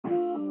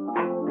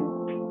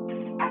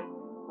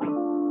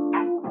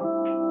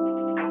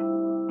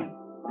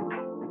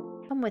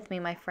Come with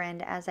me, my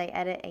friend, as I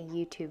edit a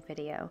YouTube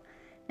video.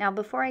 Now,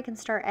 before I can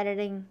start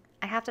editing,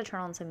 I have to turn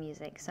on some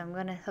music. So I'm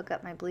going to hook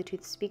up my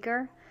Bluetooth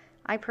speaker.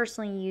 I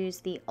personally use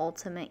the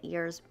Ultimate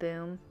Ears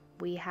Boom.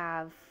 We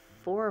have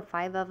 4 or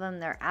 5 of them.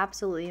 They're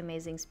absolutely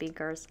amazing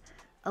speakers.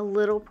 A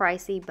little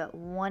pricey, but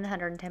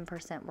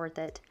 110% worth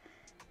it.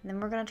 And then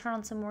we're going to turn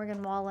on some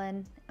Morgan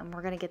Wallen, and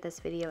we're going to get this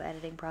video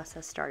editing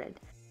process started.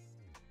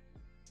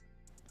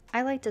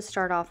 I like to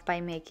start off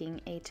by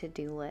making a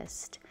to-do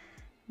list.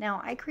 Now,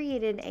 I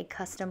created a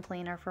custom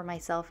planner for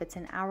myself. It's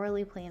an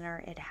hourly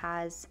planner. It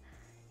has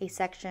a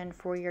section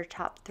for your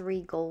top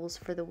 3 goals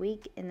for the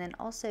week, and then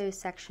also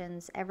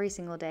sections every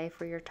single day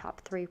for your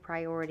top 3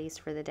 priorities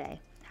for the day.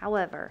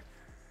 However,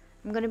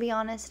 I'm going to be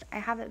honest, I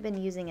haven't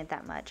been using it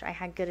that much. I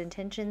had good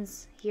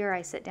intentions here.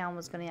 I sat down,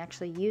 was going to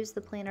actually use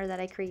the planner that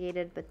I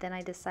created, but then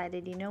I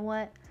decided, you know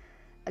what?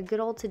 A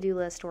good old to-do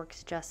list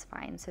works just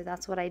fine. So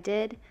that's what I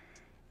did.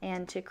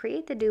 And to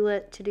create the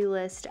to-do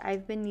list,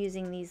 I've been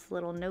using these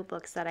little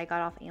notebooks that I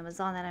got off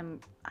Amazon that I'm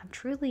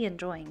truly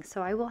enjoying.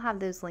 So I will have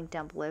those linked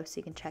down below so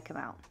you can check them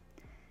out.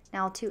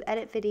 Now, to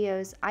edit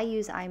videos, I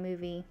use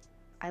iMovie.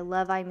 I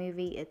love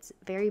iMovie. It's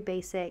very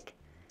basic,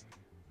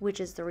 which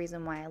is the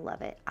reason why I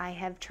love it. I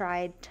have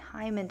tried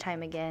time and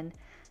time again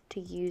to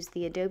use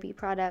the Adobe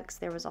products.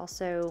 There was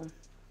also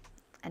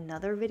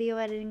another video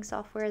editing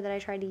software that I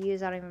tried to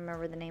use. I don't even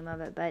remember the name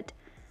of it, but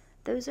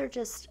those are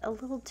just a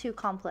little too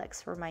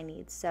complex for my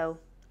needs. So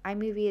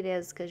iMovie it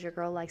is, because your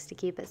girl likes to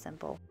keep it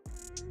simple.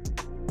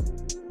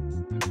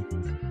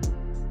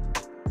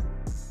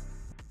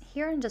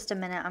 Here in just a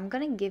minute, I'm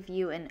going to give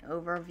you an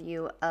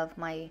overview of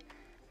my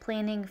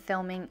planning,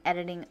 filming,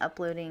 editing,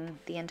 uploading,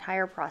 the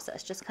entire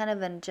process, just kind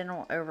of a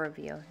general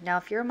overview. Now,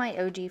 if you're my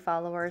OG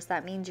followers,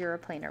 that means you're a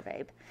planner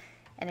babe.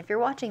 And if you're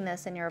watching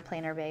this and you're a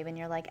planner babe and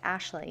you're like,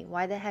 Ashley,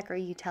 why the heck are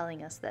you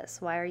telling us this?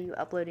 Why are you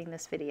uploading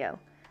this video?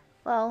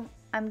 Well,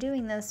 I'm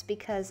doing this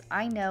because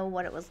I know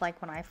what it was like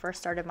when I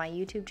first started my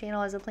YouTube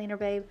channel as a planner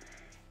babe,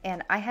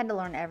 and I had to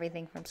learn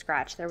everything from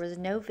scratch. There was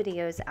no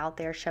videos out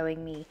there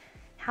showing me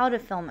how to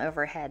film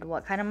overhead,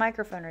 what kind of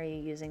microphone are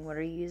you using, what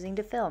are you using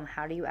to film,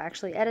 how do you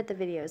actually edit the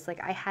videos.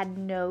 Like, I had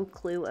no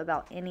clue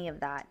about any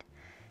of that.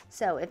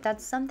 So if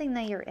that's something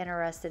that you're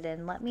interested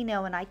in, let me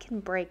know and I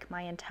can break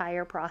my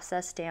entire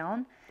process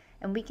down,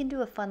 and we can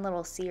do a fun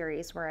little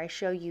series where I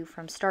show you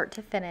from start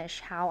to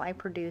finish how I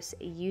produce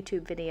a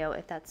YouTube video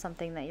if that's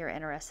something that you're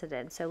interested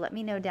in. So let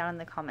me know down in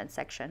the comment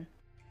section.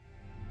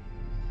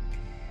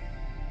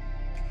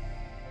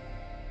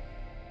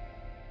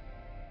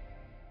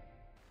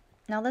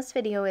 Now, this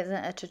video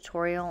isn't a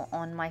tutorial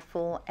on my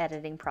full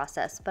editing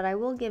process, but I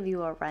will give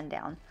you a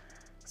rundown.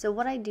 So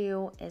what I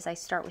do is I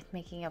start with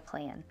making a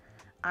plan.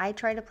 I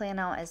try to plan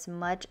out as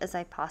much as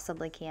I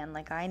possibly can.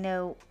 Like, I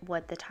know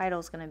what the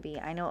title is going to be.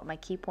 I know what my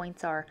key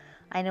points are.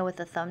 I know what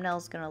the thumbnail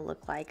is going to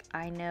look like.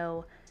 I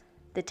know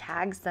the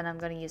tags that I'm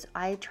going to use.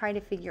 I try to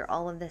figure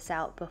all of this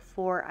out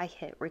before I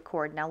hit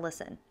record. Now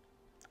listen,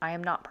 I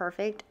am not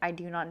perfect. I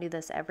do not do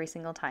this every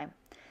single time.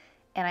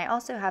 And I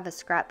also have a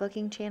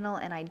scrapbooking channel,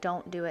 and I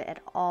don't do it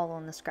at all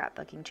on the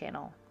scrapbooking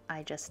channel.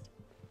 I just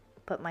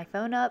put my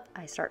phone up,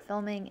 I start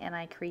filming, and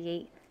I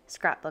create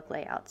scrapbook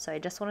layout. So I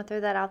just want to throw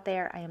that out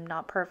there. I am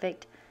not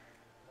perfect.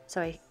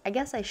 So I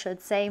guess I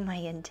should say my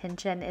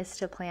intention is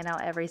to plan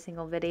out every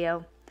single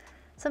video.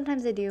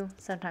 Sometimes I do,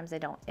 sometimes I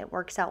don't. It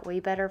works out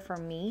way better for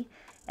me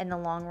in the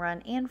long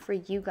run and for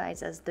you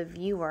guys as the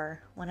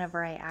viewer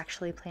whenever I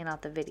actually plan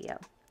out the video.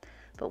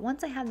 But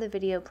once I have the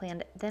video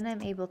planned, then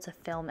I'm able to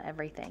film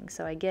everything.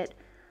 So I get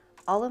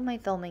all of my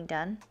filming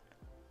done,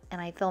 and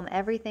I film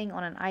everything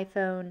on an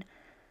iPhone.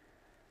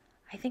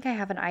 I think I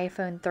have an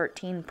iPhone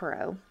 13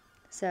 Pro.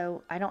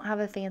 So I don't have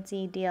a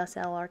fancy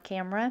DSLR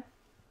camera.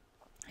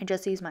 I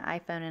just use my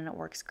iPhone and it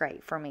works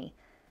great for me.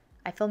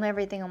 I film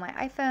everything on my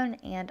iPhone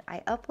and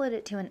I upload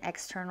it to an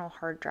external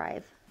hard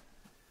drive.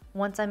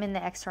 Once I'm in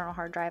the external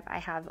hard drive, I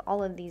have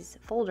all of these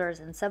folders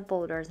and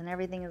subfolders, and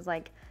everything is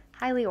like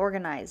highly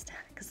organized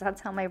because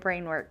that's how my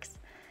brain works.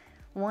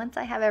 Once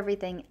I have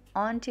everything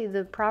onto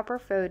the proper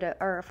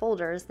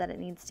folders that it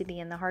needs to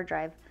be in the hard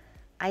drive,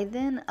 I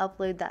then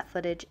upload that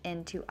footage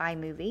into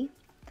iMovie.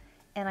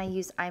 And I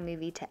use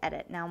iMovie to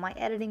edit. Now, my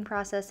editing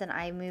process in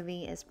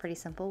iMovie is pretty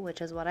simple,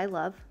 which is what I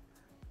love.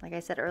 Like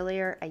I said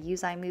earlier, I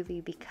use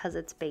iMovie because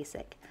it's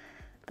basic.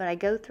 But I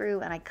go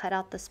through and I cut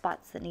out the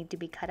spots that need to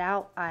be cut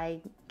out. I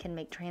can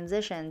make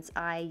transitions.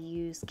 I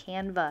use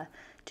Canva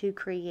to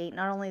create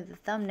not only the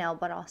thumbnail,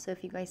 but also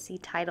if you guys see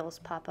titles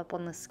pop up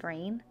on the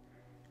screen.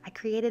 I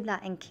created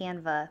that in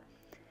Canva,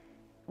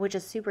 which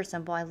is super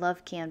simple. I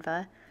love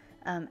Canva.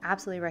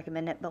 Absolutely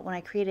recommend it. But when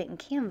I create it in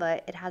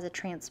Canva, it has a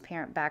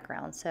transparent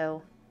background.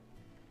 So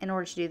in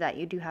order to do that,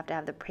 you do have to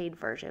have the paid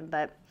version.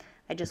 But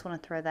I just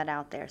want to throw that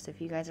out there. So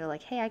if you guys are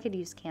like, hey, I could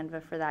use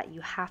Canva for that,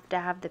 you have to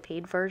have the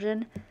paid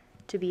version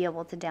to be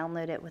able to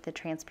download it with a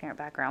transparent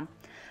background.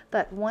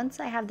 But once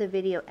I have the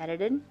video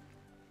edited,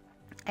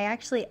 I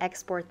actually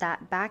export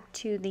that back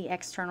to the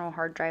external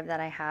hard drive that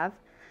I have.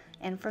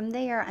 And from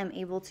there, I'm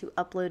able to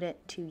upload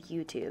it to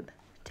YouTube.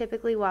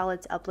 Typically while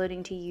it's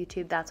uploading to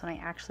YouTube, that's when I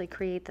actually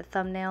create the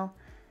thumbnail.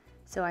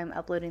 So I'm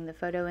uploading the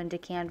photo into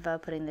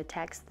Canva, putting the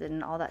text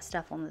and all that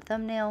stuff on the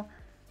thumbnail.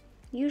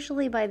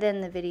 Usually by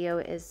then the video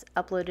is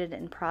uploaded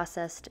and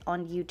processed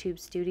on YouTube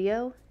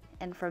Studio,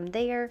 and from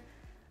there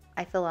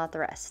I fill out the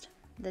rest.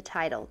 The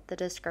title, the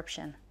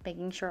description,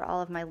 making sure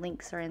all of my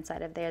links are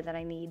inside of there that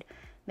I need,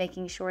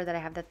 making sure that I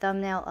have the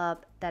thumbnail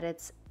up, that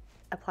it's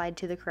applied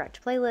to the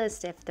correct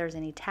playlist, if there's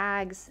any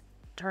tags,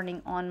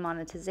 turning on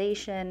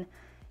monetization,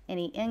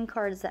 any end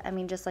cards, that, I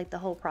mean, just like the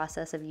whole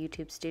process of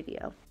YouTube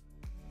Studio.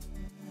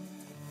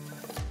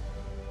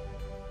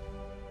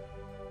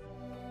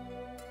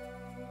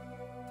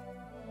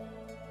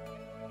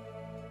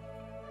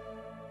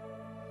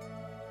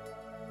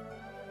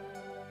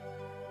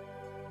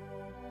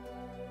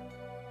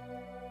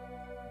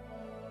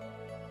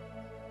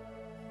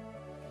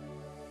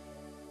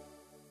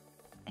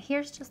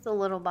 Here's just a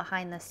little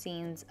behind the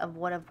scenes of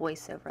what a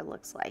voiceover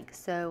looks like.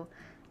 So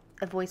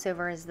a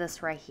voiceover is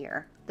this right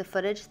here. The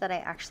footage that I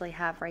actually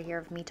have right here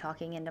of me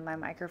talking into my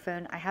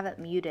microphone, I have it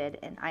muted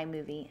in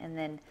iMovie, and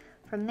then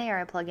from there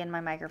I plug in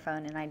my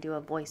microphone and I do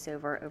a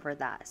voiceover over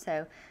that.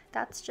 So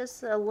that's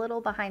just a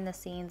little behind the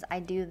scenes. I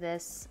do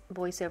this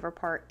voiceover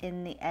part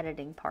in the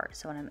editing part.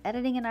 So when I'm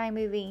editing in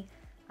iMovie,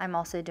 I'm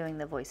also doing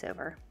the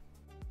voiceover.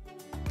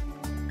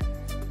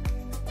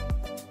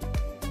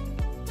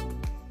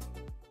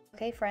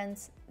 Okay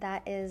friends,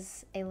 that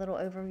is a little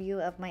overview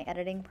of my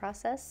editing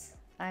process.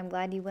 I'm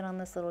glad you went on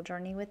this little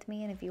journey with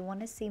me, and if you want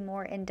to see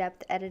more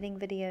in-depth editing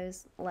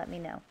videos, let me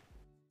know.